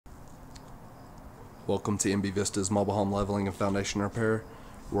Welcome to MB Vista's mobile home leveling and foundation repair.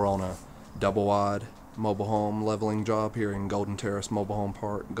 We're on a double wide mobile home leveling job here in Golden Terrace Mobile Home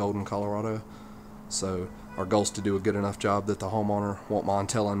Park, Golden, Colorado. So our goal is to do a good enough job that the homeowner won't mind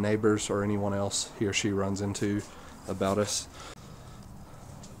telling neighbors or anyone else he or she runs into about us.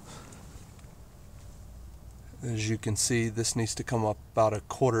 As you can see, this needs to come up about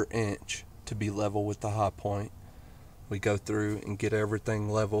 1/4 inch to be level with the high point. We go through and get everything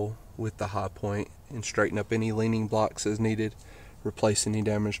level with the high point and straighten up any leaning blocks as needed, replace any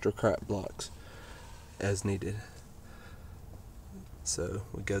damaged or cracked blocks as needed. So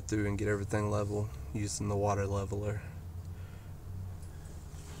we go through and get everything level using the water leveler.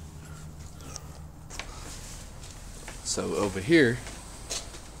 So over here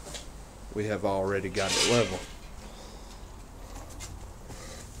we have already got it level.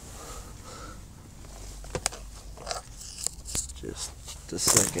 Just a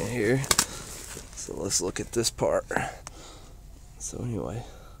second here. So let's look at this part. So anyway,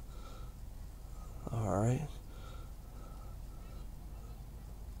 alright.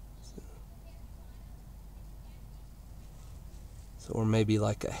 So we're maybe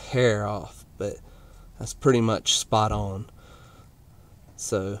like a hair off, but that's pretty much spot on.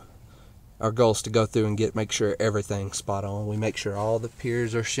 So our goal is to go through and make sure everything's spot on. We make sure all the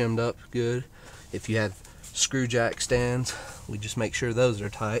piers are shimmed up good. If you have screw jack stands, we just make sure those are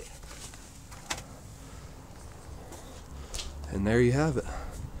tight. And there you have it.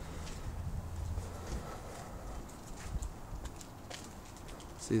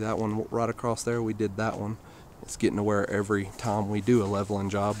 See that one right across there? We did that one. It's getting to where every time we do a leveling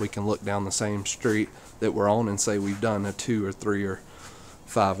job, we can look down the same street that we're on and say we've done 2 or 3 or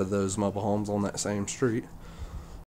 5 of those mobile homes on that same street.